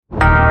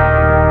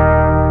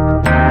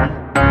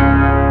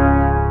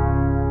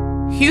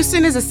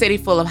Houston is a city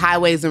full of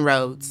highways and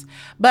roads,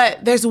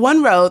 but there's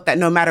one road that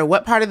no matter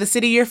what part of the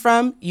city you're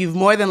from, you've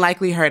more than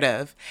likely heard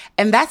of,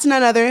 and that's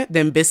none other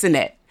than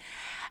Bissonnette.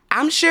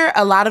 I'm sure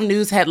a lot of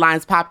news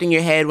headlines popped in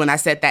your head when I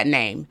said that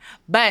name,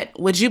 but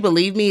would you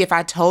believe me if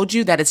I told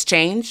you that it's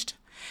changed?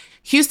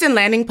 Houston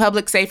Landing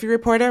public safety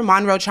reporter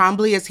Monroe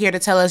Chombley is here to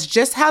tell us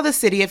just how the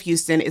city of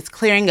Houston is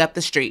clearing up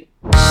the street.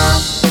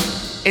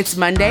 It's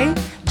Monday,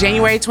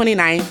 January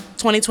 29th,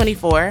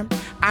 2024.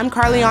 I'm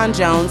Carleon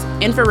Jones,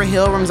 in for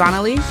Raheel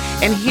Ramzanali,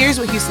 and here's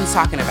what Houston's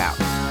talking about.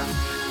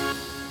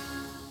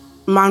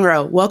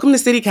 Monroe, welcome to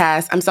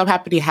CityCast. I'm so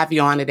happy to have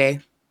you on today.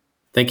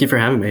 Thank you for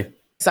having me.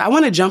 So I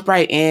want to jump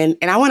right in,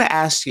 and I want to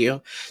ask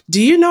you, do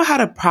you know how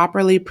to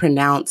properly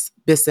pronounce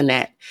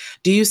Bissonnette?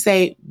 Do you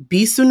say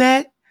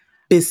Bissonnette,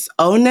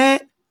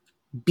 Bissonnette,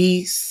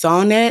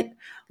 Bissonnette?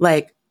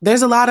 Like,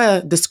 there's a lot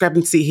of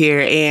discrepancy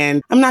here,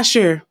 and I'm not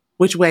sure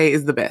which way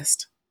is the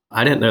best.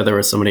 I didn't know there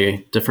were so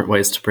many different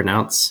ways to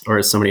pronounce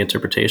or so many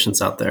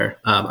interpretations out there.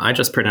 I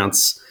just say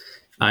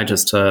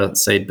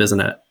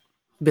Bissonnette.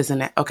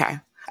 Bissonnette.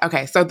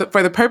 Okay. So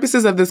for the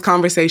purposes of this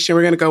conversation,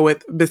 we're going to go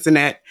with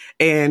Bissonnette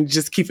and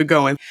just keep it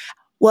going.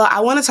 Well,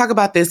 I want to talk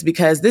about this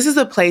because this is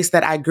a place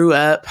that I grew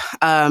up.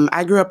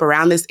 I grew up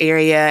around this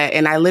area,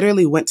 and I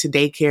literally went to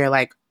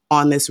daycare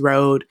on this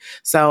road.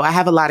 So I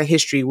have a lot of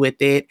history with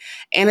it.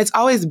 And it's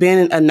always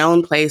been a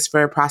known place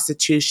for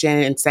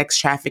prostitution and sex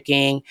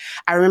trafficking.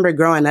 I remember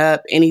growing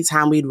up,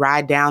 anytime we'd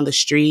ride down the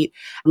street,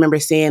 I remember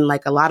seeing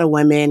a lot of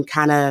women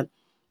kind of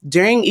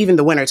during even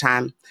the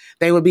wintertime,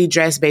 they would be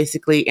dressed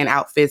basically in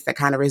outfits that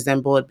kind of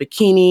resembled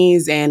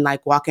bikinis and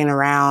walking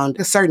around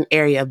a certain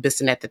area of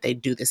Bissonnette that they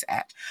do this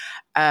at.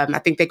 I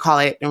think they call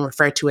it and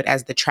refer to it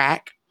as the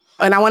track.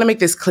 And I want to make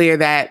this clear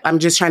that I'm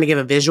just trying to give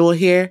a visual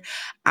here.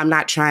 I'm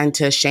not trying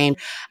to shame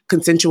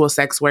consensual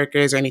sex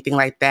workers or anything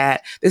like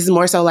that. This is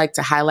more so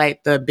to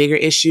highlight the bigger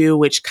issue,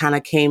 which kind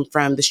of came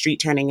from the street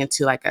turning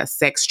into a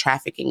sex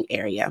trafficking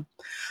area.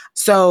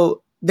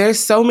 So there's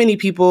so many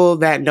people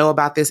that know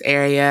about this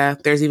area.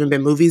 There's even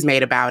been movies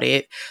made about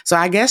it. So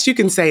I guess you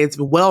can say it's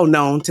well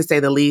known, to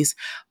say the least.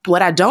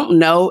 What I don't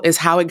know is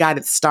how it got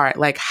its start.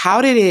 How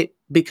did it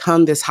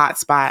become this hot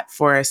spot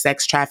for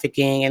sex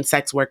trafficking and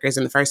sex workers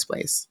in the first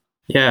place?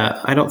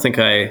 Yeah, I don't think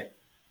I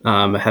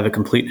have a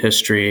complete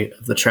history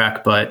of the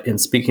track, but in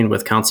speaking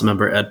with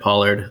Councilmember Ed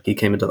Pollard, he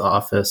came into the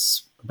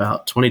office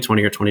about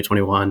 2020 or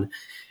 2021,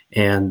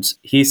 and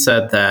he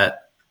said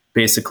that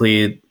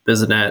basically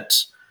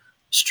Bissonnette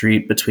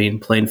Street between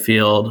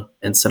Plainfield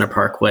and Center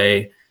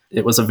Parkway,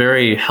 it was a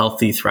very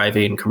healthy,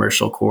 thriving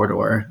commercial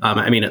corridor.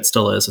 It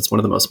still is. It's one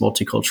of the most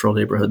multicultural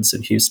neighborhoods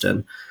in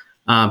Houston.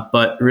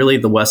 But really,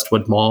 the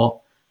Westwood Mall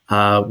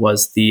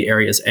was the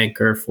area's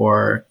anchor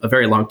for a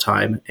very long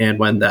time. And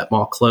when that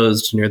mall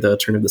closed near the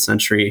turn of the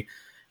century,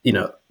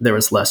 there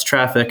was less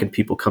traffic and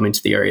people coming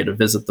to the area to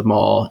visit the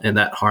mall, and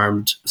that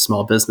harmed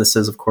small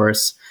businesses, of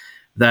course.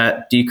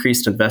 That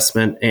decreased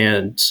investment,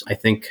 and I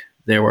think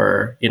there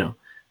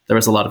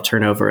was a lot of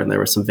turnover and there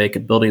were some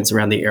vacant buildings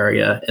around the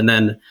area. And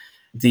then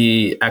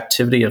the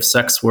activity of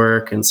sex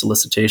work and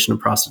solicitation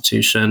and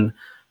prostitution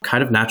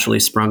kind of naturally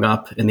sprung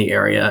up in the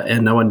area,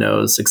 and no one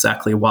knows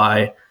exactly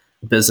why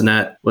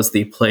Bissonnette was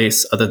the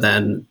place other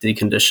than the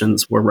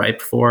conditions were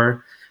ripe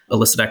for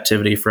illicit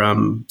activity,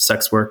 from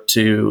sex work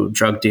to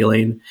drug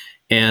dealing.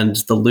 And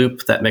the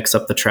loop that makes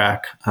up the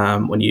track,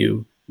 when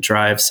you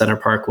drive Center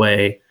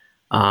Parkway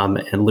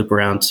and loop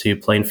around to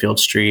Plainfield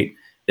Street,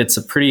 it's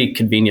a pretty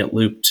convenient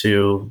loop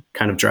to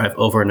kind of drive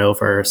over and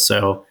over.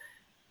 So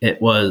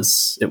it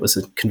was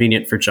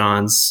convenient for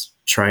Johns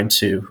trying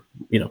to,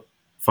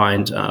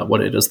 find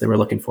what it is they were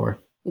looking for.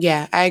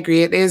 Yeah, I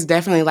agree. It is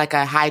definitely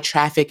a high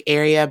traffic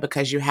area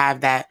because you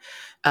have that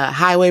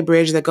highway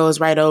bridge that goes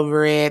right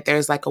over it.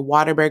 There's a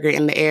Whataburger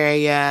in the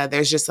area.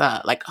 There's just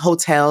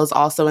hotels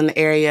also in the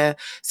area.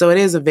 So it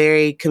is a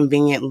very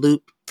convenient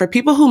loop. For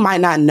people who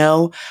might not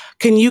know,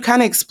 can you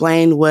kind of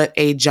explain what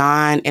a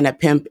John and a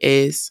pimp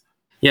is?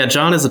 Yeah,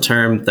 John is a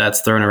term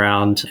that's thrown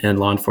around in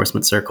law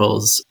enforcement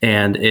circles,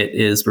 and it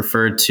is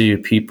referred to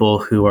people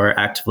who are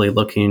actively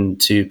looking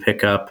to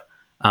pick up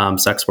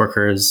sex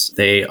workers.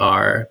 They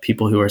are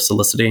people who are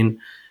soliciting.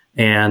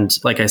 And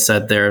like I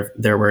said,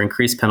 there were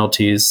increased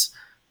penalties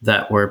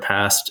that were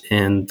passed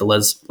in the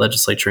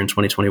legislature in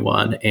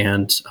 2021,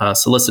 and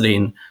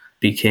soliciting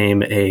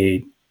became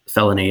a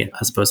felony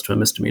as opposed to a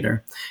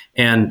misdemeanor.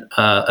 And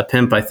a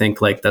pimp, I think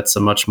that's a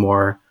much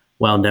more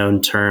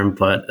well-known term,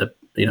 but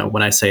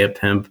when I say a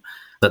pimp,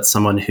 that's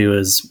someone who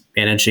is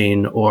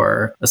managing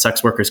or a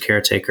sex worker's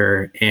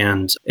caretaker.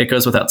 And it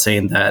goes without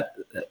saying that,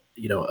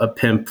 a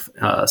pimp,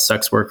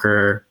 sex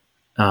worker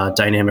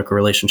dynamic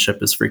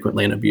relationship is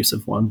frequently an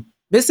abusive one.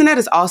 Bissonnette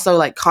is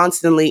also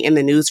constantly in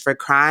the news for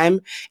crime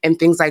and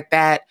things like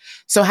that.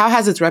 So how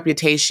has its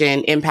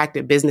reputation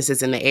impacted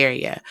businesses in the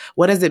area?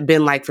 What has it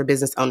been like for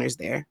business owners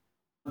there?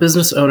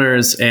 Business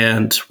owners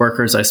and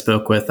workers I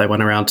spoke with, I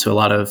went around to a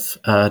lot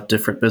of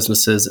different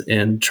businesses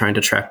in trying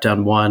to track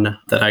down one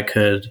that I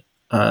could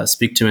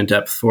speak to in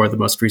depth for the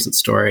most recent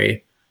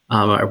story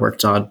I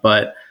worked on.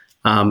 But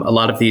A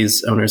lot of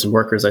these owners and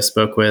workers I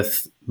spoke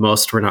with,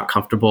 most were not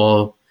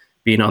comfortable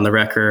being on the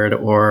record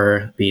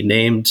or being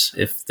named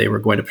if they were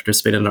going to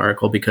participate in an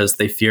article because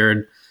they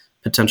feared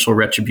potential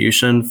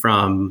retribution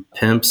from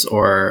pimps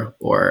or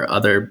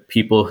other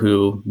people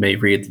who may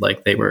read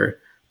like they were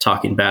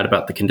talking bad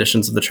about the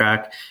conditions of the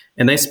track.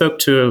 And they spoke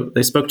to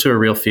a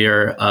real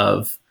fear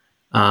of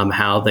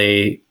how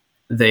they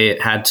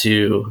had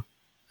to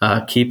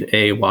keep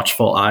a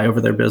watchful eye over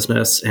their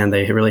business, and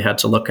they really had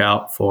to look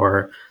out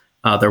for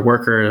their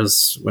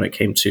workers when it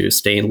came to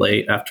staying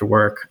late after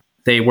work.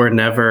 They were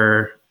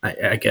never,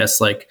 I guess,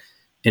 like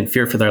in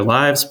fear for their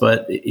lives,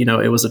 but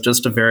it was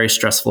just a very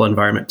stressful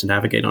environment to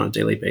navigate on a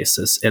daily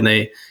basis.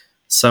 And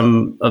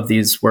some of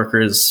these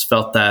workers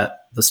felt that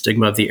the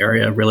stigma of the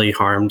area really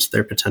harmed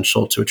their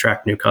potential to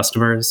attract new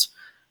customers.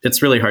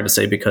 It's really hard to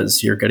say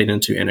because you're getting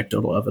into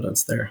anecdotal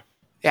evidence there.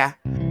 Yeah.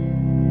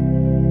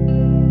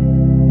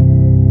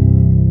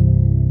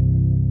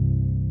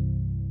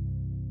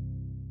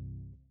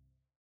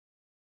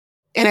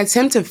 In an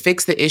attempt to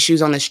fix the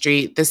issues on the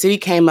street, the city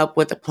came up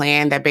with a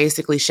plan that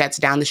basically shuts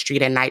down the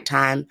street at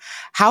nighttime.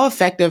 How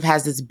effective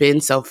has this been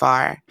so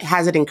far?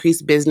 Has it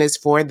increased business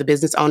for the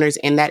business owners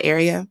in that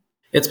area?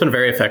 It's been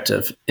very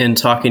effective. In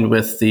talking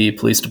with the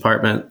police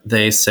department,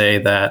 they say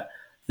that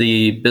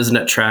the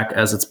BizNet track,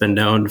 as it's been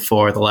known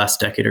for the last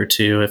decade or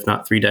two, if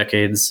not 3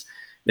 decades,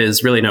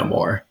 is really no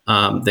more.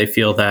 They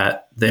feel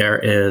that there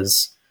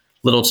is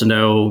little to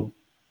no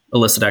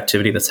illicit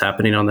activity that's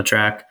happening on the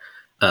track.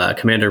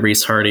 Commander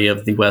Reese Hardy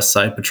of the West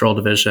Side Patrol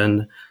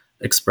Division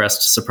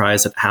expressed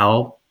surprise at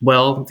how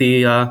well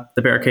the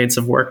barricades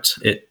have worked.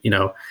 It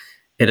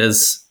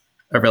is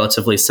a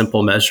relatively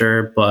simple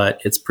measure,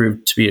 but it's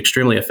proved to be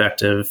extremely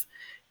effective,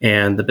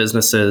 and the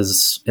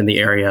businesses in the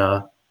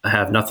area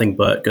have nothing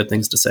but good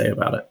things to say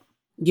about it.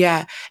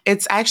 Yeah,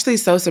 it's actually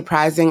so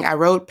surprising. I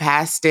rode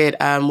past it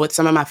with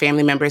some of my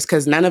family members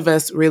because none of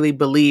us really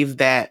believed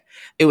that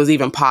it was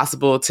even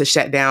possible to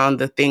shut down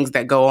the things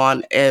that go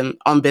on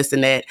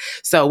Bissonnette.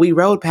 So we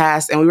rode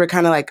past and we were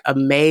kind of like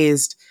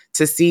amazed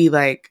to see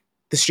like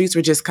the streets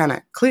were just kind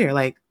of clear.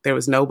 Like there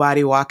was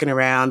nobody walking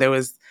around. There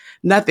was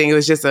nothing. It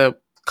was just a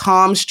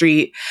calm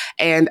street.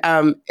 And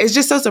it's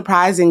just so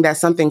surprising that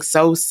something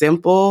so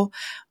simple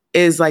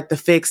is like the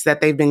fix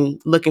that they've been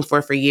looking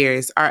for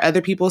years. Are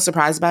other people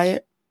surprised by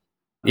it?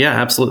 Yeah,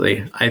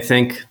 absolutely. I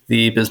think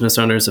the business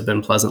owners have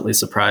been pleasantly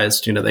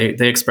surprised.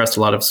 They expressed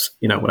a lot of,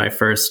 when I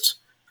first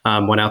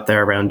went out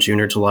there around June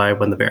or July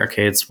when the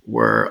barricades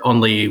were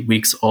only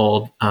weeks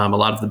old, a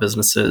lot of the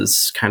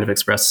businesses kind of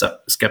expressed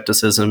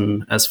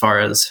skepticism as far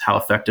as how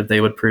effective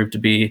they would prove to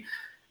be.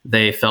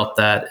 They felt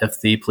that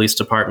if the police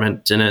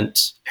department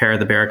didn't pair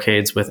the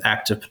barricades with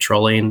active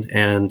patrolling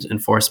and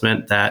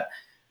enforcement, that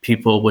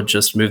people would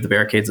just move the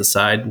barricades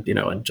aside,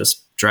 and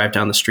just drive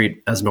down the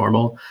street as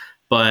normal.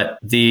 But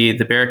the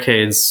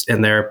barricades,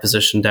 and they're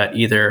positioned at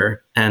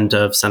either end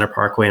of Center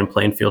Parkway and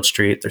Plainfield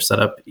Street. They're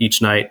set up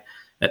each night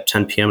at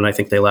 10 p.m., and I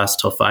think they last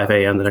till 5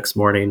 a.m. the next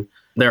morning.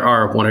 There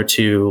are 1 or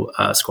 2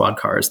 squad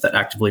cars that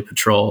actively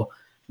patrol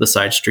the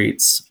side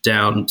streets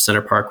down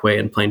Center Parkway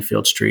and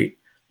Plainfield Street,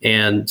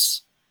 and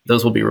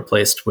those will be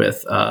replaced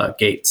with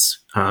gates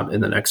in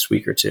the next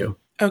week or two.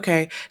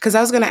 Okay, because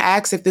I was going to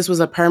ask if this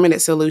was a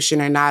permanent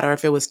solution or not, or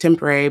if it was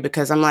temporary,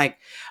 because I'm like,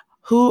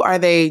 who are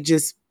they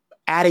just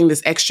adding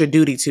this extra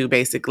duty to,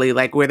 basically,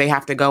 like where they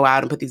have to go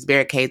out and put these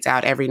barricades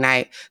out every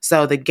night?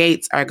 So the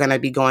gates are going to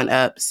be going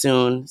up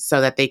soon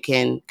so that they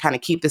can kind of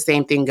keep the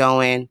same thing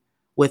going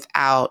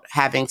without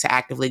having to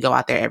actively go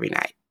out there every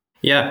night.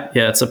 Yeah,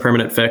 it's a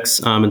permanent fix.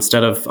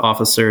 Instead of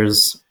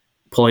officers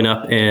pulling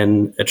up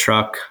in a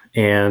truck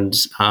and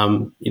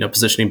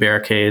positioning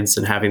barricades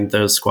and having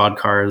those squad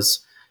cars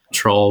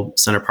patrol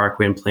Center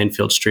Parkway and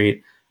Plainfield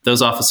Street,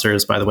 those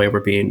officers, by the way, were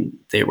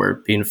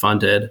being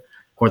funded,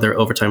 or their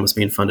overtime was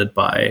being funded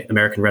by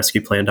American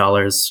Rescue Plan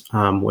dollars,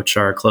 which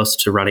are close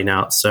to running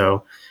out.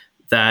 So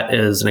that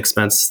is an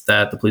expense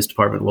that the police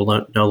department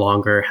will no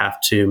longer have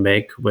to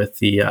make with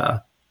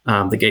the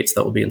gates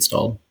that will be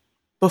installed.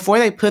 Before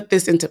they put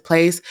this into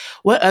place,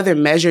 what other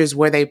measures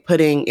were they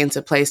putting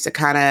into place to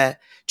kind of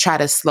try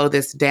to slow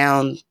this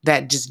down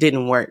that just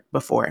didn't work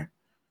before?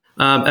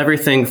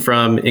 Everything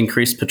from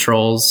increased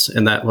patrols,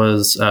 and that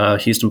was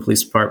Houston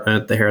Police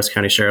Department, the Harris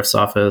County Sheriff's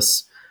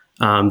Office,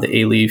 the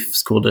Alief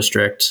School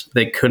District.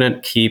 They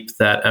couldn't keep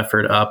that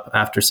effort up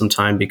after some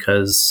time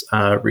because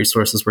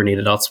resources were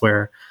needed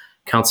elsewhere.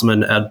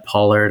 Councilman Ed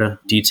Pollard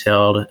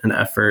detailed an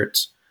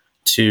effort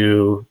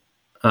to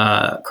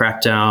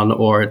crack down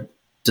or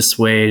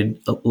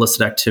dissuade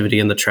illicit activity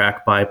in the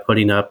track by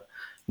putting up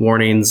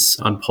warnings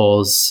on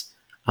poles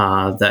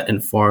that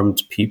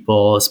informed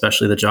people,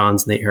 especially the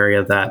Johns in the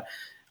area, that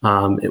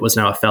it was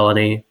now a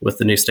felony with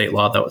the new state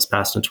law that was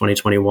passed in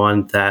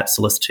 2021, that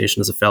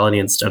solicitation is a felony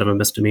instead of a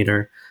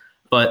misdemeanor.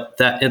 But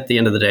that, at the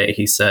end of the day,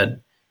 he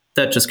said,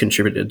 that just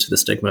contributed to the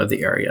stigma of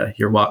the area.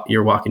 You're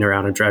walking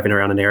around and driving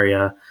around an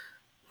area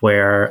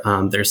where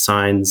there's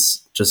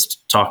signs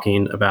just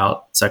talking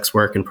about sex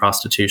work and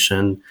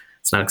prostitution.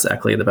 It's not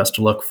exactly the best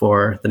look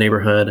for the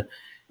neighborhood.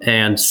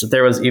 And so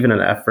there was even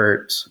an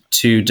effort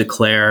to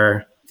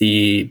declare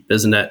the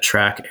Bissonnette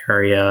track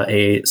area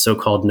a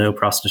so-called no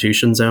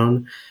prostitution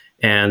zone.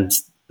 And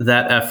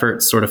that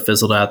effort sort of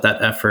fizzled out.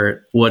 That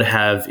effort would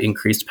have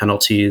increased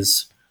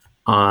penalties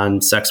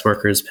on sex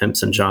workers,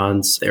 pimps, and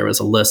johns. There was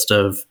a list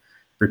of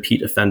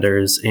repeat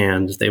offenders,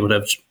 and they would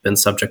have been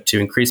subject to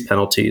increased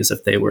penalties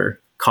if they were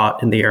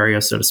caught in the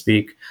area, so to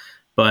speak.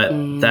 But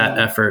that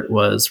effort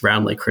was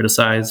roundly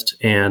criticized,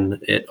 and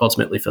it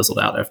ultimately fizzled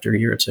out after a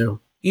year or two.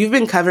 You've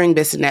been covering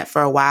Bissonnette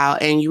for a while,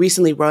 and you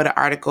recently wrote an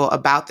article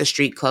about the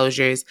street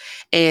closures.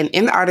 And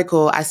in the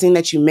article, I seen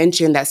that you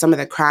mentioned that some of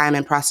the crime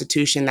and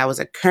prostitution that was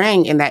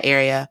occurring in that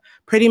area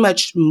pretty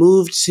much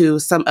moved to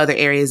some other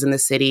areas in the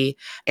city,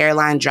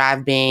 Airline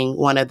Drive being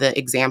one of the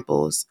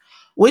examples,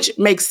 which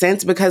makes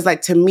sense because,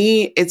 like, to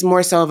me, it's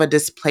more so of a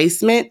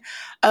displacement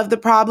of the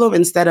problem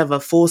instead of a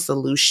full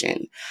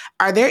solution.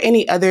 Are there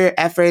any other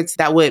efforts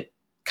that would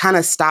kind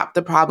of stop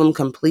the problem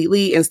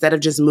completely instead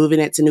of just moving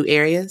it to new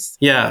areas?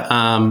 Yeah,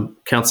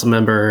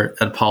 Councilmember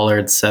Ed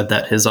Pollard said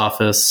that his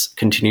office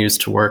continues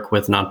to work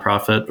with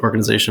nonprofit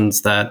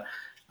organizations that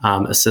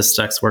assist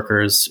sex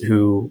workers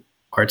who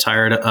are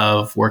tired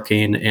of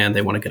working and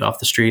they want to get off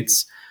the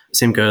streets.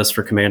 Same goes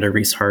for Commander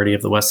Reese Hardy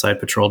of the West Side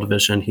Patrol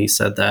Division. He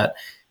said that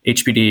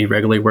HPD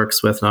regularly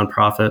works with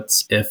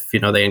nonprofits if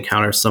they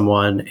encounter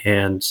someone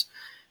and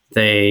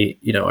they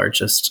are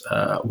just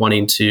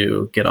wanting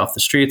to get off the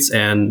streets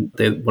and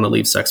they want to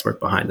leave sex work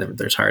behind.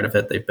 They're tired of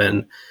it. They've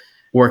been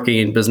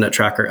working Bissonnette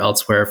Track or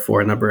elsewhere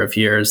for a number of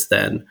years.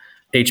 Then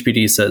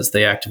HPD says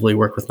they actively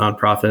work with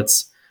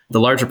nonprofits. The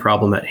larger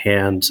problem at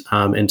hand,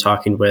 in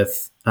talking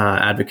with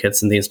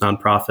advocates in these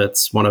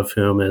nonprofits, one of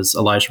whom is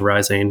Elijah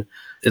Rising,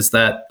 is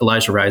that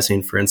Elijah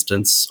Rising, for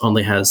instance,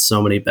 only has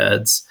so many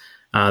beds.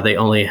 They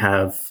only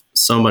have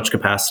so much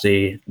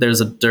capacity.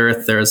 There's a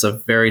dearth. There's a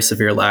very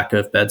severe lack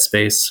of bed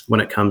space when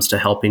it comes to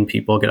helping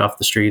people get off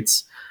the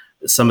streets.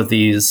 Some of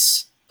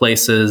these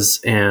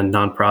places and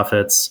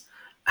nonprofits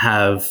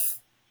have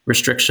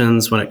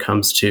restrictions when it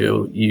comes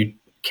to you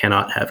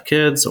cannot have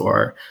kids,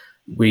 or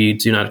we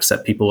do not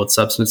accept people with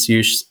substance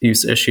use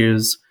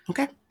issues.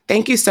 Okay.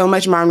 Thank you so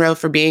much, Monroe,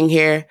 for being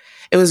here.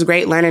 It was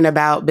great learning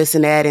about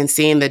Bissonnette and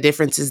seeing the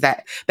differences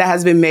that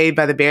has been made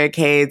by the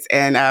barricades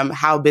and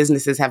how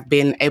businesses have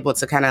been able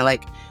to kind of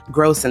like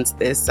grow since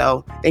this.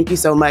 So thank you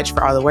so much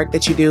for all the work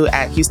that you do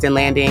at Houston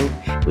Landing.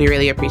 We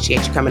really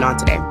appreciate you coming on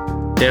today.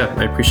 Yeah,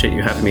 I appreciate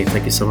you having me.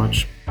 Thank you so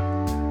much.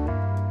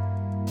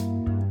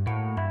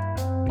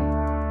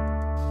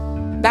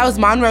 That was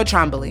Monroe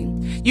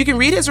Trombley. You can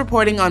read his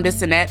reporting on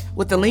Bissonnette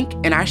with the link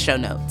in our show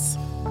notes.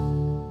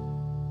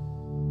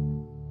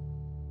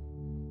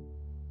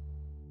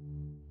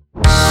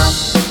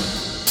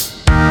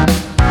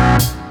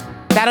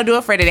 That'll do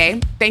it for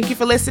today. Thank you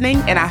for listening,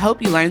 and I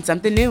hope you learned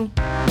something new.